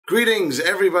Greetings,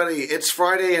 everybody. It's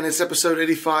Friday and it's episode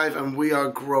 85, and we are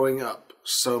growing up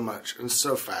so much and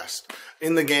so fast.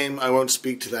 In the game, I won't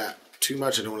speak to that too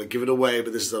much. I don't want to give it away,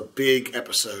 but this is a big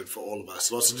episode for all of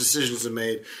us. Lots of decisions are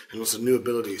made and lots of new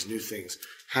abilities, new things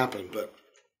happen, but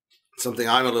something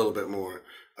I'm a little bit more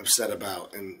upset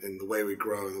about in the way we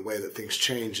grow and the way that things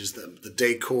change is that the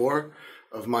decor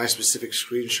of my specific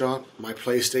screenshot, my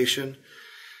PlayStation,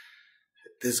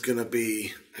 there's going to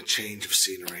be a change of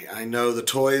scenery. I know the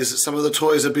toys, some of the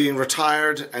toys are being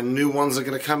retired and new ones are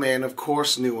going to come in. Of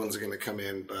course, new ones are going to come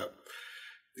in, but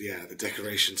yeah, the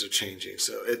decorations are changing.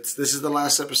 So this is the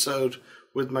last episode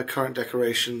with my current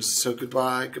decorations. So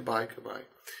goodbye.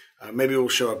 Maybe we'll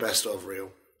show a best of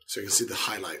reel so you can see the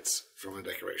highlights from my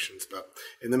decorations. But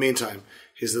in the meantime,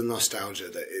 here's the nostalgia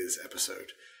that is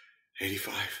episode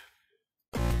 85.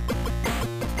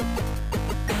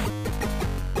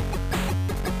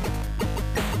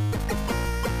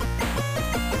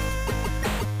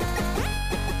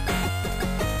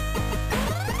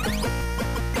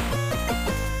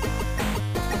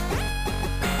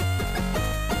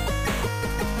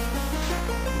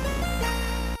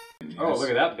 Oh, look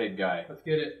at that big guy. Let's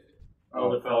get it.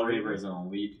 Oh, the Fell Reaver is an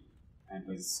elite, and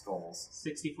he's skulls.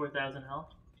 64,000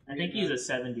 health. I think he's a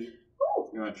 70.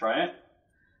 You want to try it?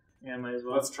 Yeah, might as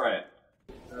well. Let's try it.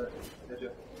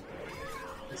 Gotcha.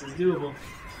 This is doable.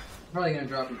 Probably gonna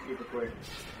drop him super quick.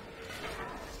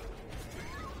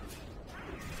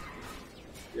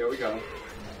 Yeah, we got him.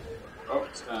 Oh,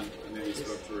 it's done. I maybe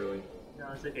spoke too early.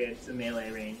 No, it's okay. It's a melee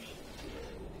range.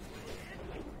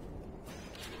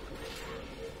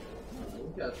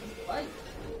 We got some fight.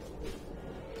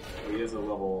 Well, he is a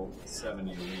level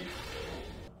 70 elite.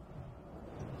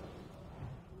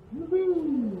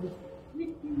 Woohoo!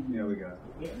 Yeah, we got him.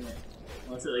 Getting it.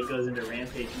 Unless it like goes into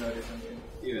rampage mode or something.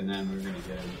 Even then, we're gonna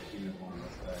get him. Even if one of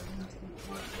us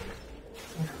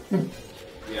dies.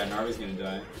 Yeah, Narvi's gonna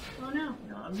die. Oh no.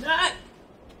 No, I'm not!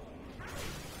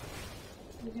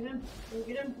 We get him. We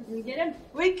get him. We get him.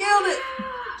 We killed it!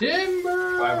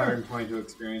 Timber! 522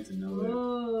 experience and no loot.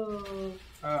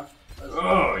 Whoa.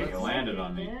 Oh, you landed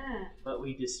on me. Yeah. But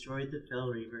we destroyed the Fell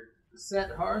Reaver.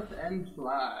 Set hearth and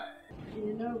fly.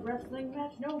 In a wrestling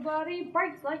match, nobody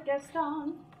bites like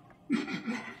Gaston.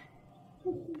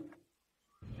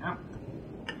 Yeah.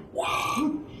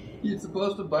 You're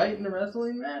supposed to bite in a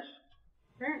wrestling match?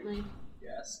 Apparently.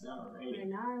 Yes. Alright.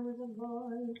 When I was a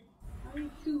boy, I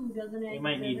ate 2 dozen eggs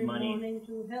might need every money. morning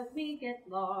to help me get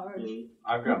large.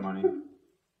 I've got money.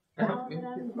 Now that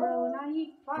I'm grown, I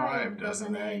eat 5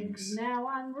 dozen eggs. Now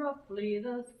I'm roughly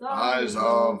the size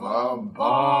of a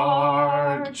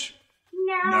barge.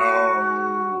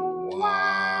 No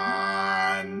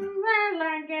one. Fly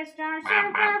like Gaston,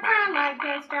 super fly like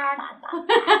Gaston.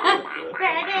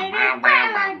 Fly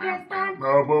like Gaston.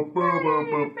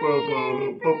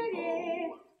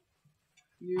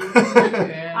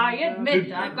 I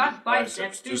admit I've got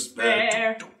biceps to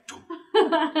spare.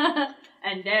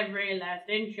 And every last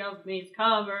inch of me's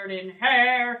covered in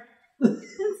hair. It's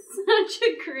such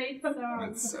a great song.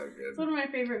 That's so good. It's one of my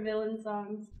favorite villain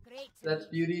songs. That's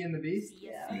Beauty and the Beast?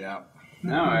 Yeah.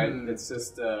 No, it's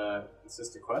just a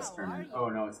quest turn. Oh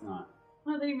no, it's not.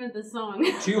 I thought you meant the song.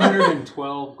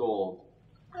 212 gold.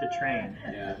 To train.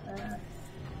 Yeah.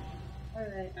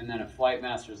 Alright. And then a flight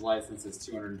master's license is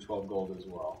 212 gold as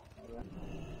well.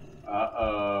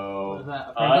 Uh-oh. What is that?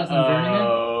 Apprentice and Journeyman?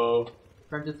 Uh-oh.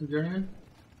 Apprentice and Journeyman?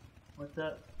 What's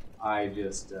up? I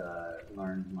just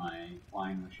learned my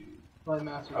flying machine. Flight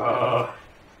Master. Oh.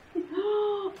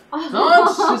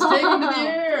 Launch! Just take him to the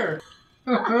air!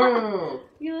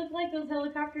 You look like those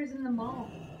helicopters in the mall.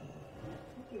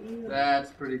 Look at you.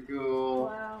 That's pretty cool.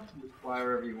 Wow. You can fly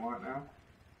wherever you want now.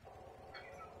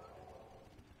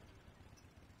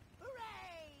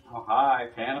 How high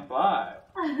can I fly?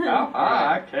 How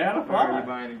high can I Where are you fly?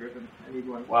 buying a Griffin? I need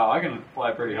one. Wow, I can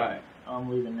fly pretty high. Oh, I'm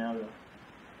leaving now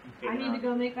though. I need to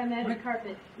go make my magic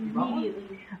carpet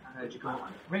immediately. How'd you go?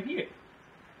 Right here.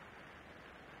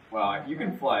 Wow, you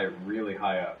can fly really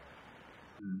high up.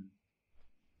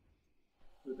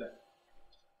 Who's that?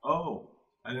 Oh,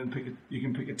 I didn't pick it. You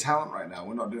can pick a talent right now.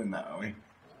 We're not doing that, are we?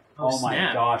 Oh my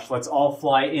snap. gosh, let's all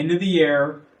fly into the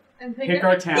air, And pick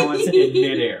our talents in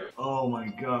midair. Oh my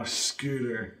gosh,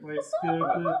 Scooter. Where's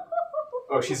Scooter?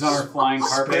 Oh, she's on her flying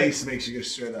carpet? Space makes you go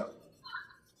straight up.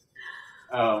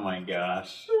 Oh my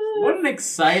gosh. What an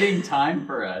exciting time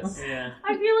for us. Yeah.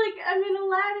 I feel like I'm in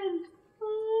Aladdin.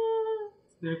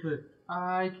 Scooter.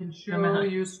 I can show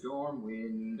you storm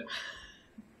wind.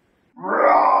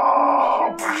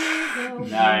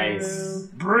 Nice.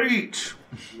 Breach.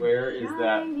 Where is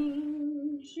that?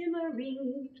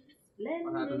 Shimmering,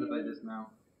 What happens if I dismount?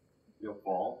 You'll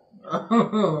fall.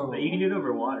 Oh. But you can do it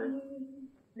over water.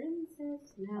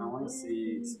 I want to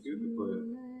see Scoot the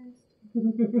Flute.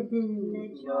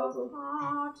 Let your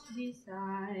heart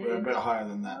decide. We're a bit higher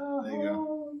than that. There you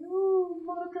go.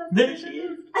 There she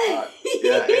is.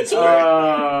 Yeah, it's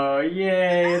Oh,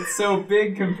 yay. It's so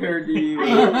big compared to you.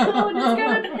 Oh, just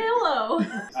got a pillow.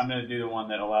 I'm going to do the one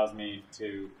that allows me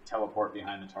to teleport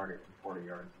behind the target for 40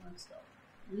 yards and stuff.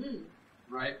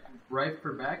 Right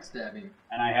for backstabbing.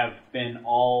 And I have been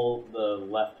all the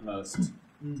leftmost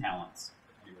talents.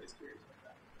 If anybody's curious about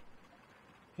that.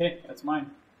 Okay, that's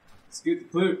mine. Scoot the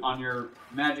Flute on your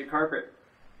magic carpet.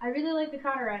 I really like the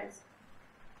cauterize.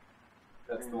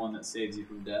 That's the one that saves you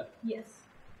from death. Yes.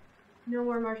 No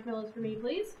more marshmallows for me,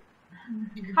 please.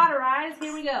 Cauterize,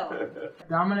 here we go.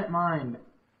 Dominant mind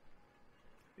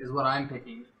is what I'm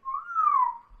picking.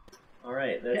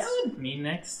 Alright, that's me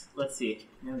next. Let's see.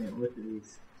 I'm gonna look at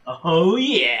these. Oh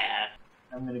yeah!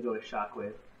 I'm gonna go with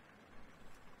Shockwave.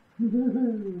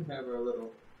 Have our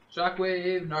little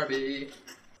shockwave, Narby.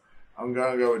 I'm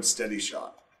gonna go with Steady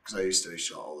Shot because I use Steady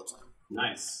Shot all the time.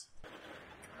 Nice.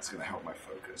 That's gonna help my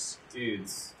focus.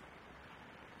 Dudes,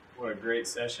 what a great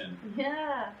session.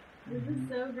 Yeah, this is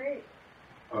so great.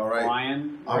 All right,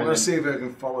 Flying. I'm gonna see if I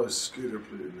can follow Scooter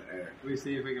Flute in the air. We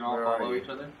see if we can all Where are follow you? each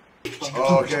other.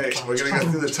 Oh, okay, we're gonna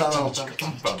go through the tunnel.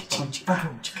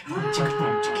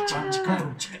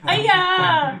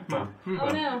 Hiya! Oh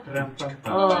no.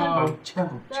 Oh.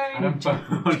 Sorry. Oh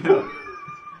no.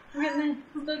 I'm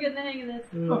still getting the hang of this.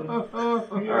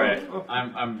 All right,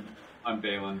 I'm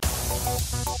bailing.